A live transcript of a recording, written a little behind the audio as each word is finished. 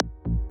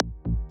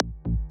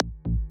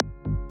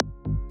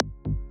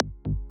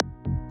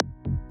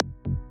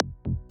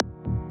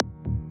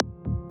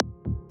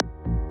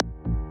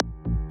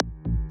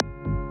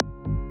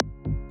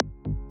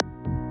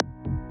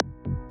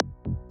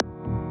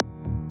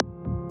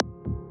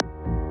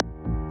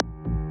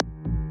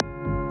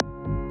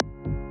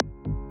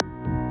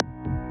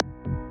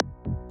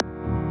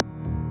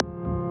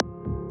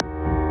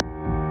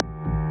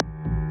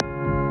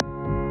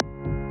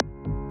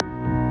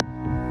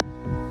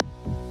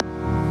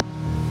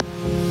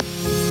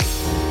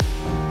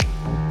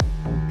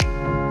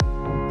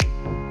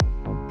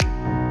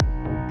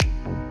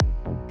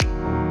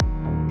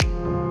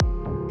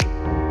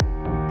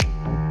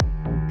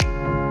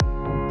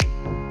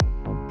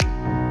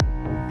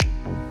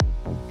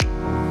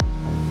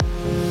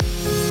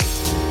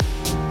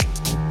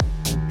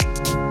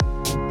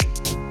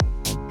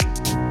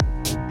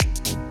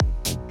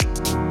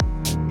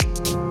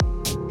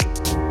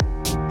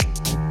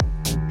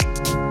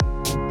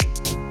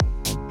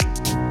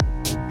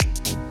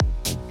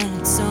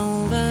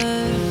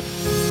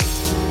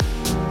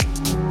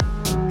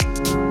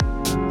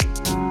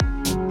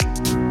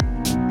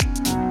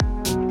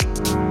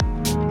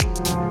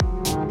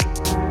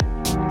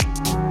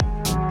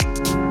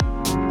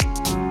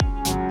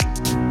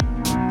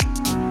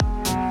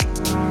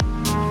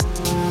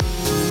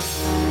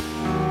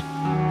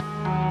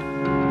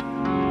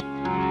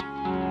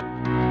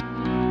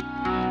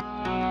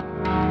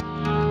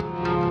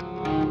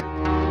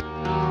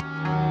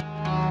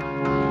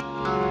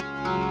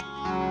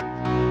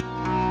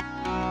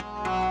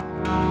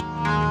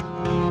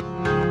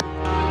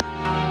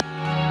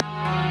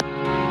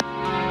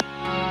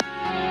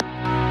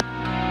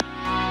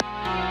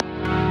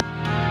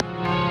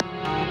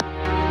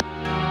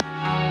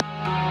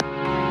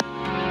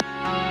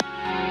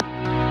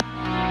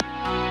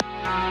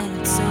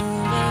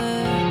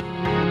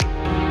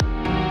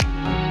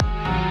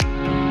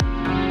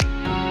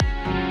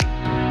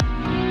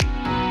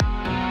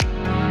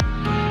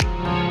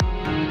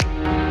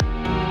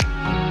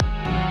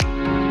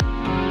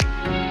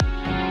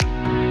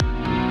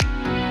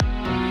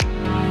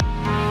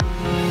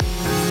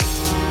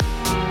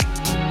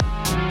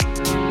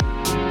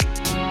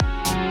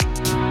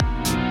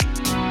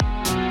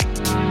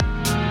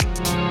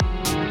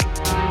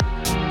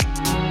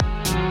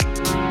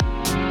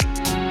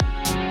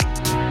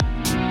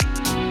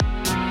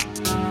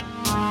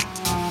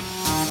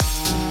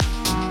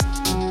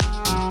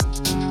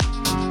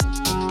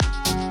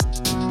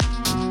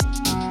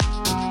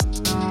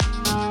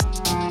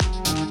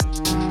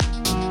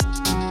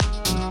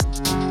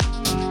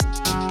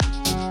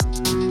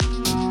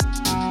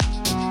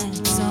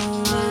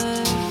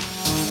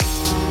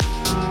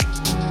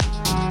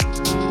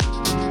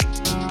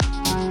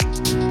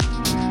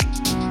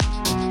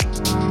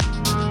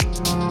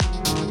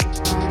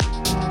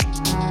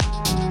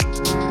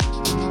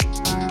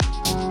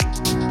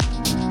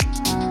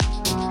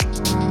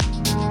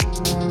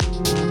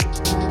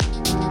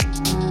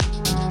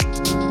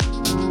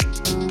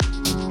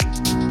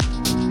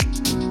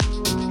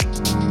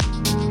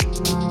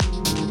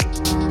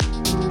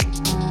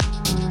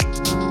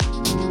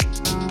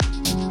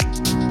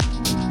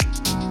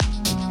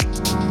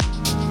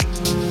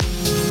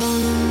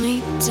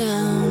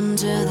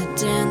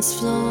dance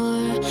floor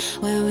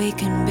where we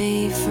can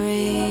be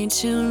free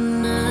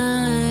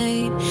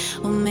tonight.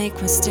 We'll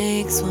make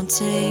mistakes, we'll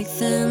take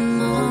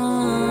them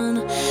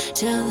on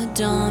till the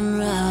dawn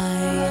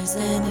rise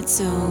and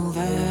it's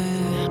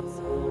over.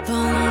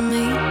 Follow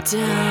me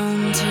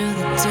down to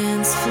the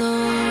dance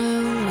floor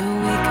where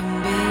we can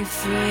be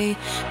free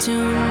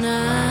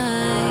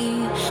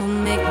tonight. We'll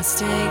make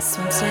mistakes,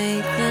 we'll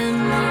take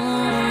them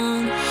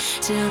on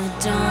till the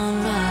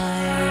dawn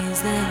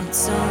rise, then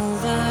it's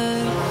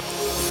over.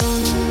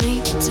 Follow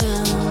me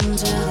down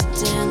to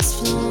the dance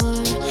floor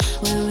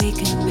where we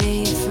can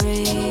be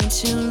free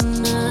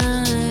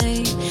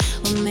tonight.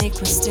 We'll make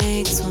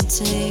mistakes, we'll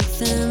take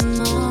them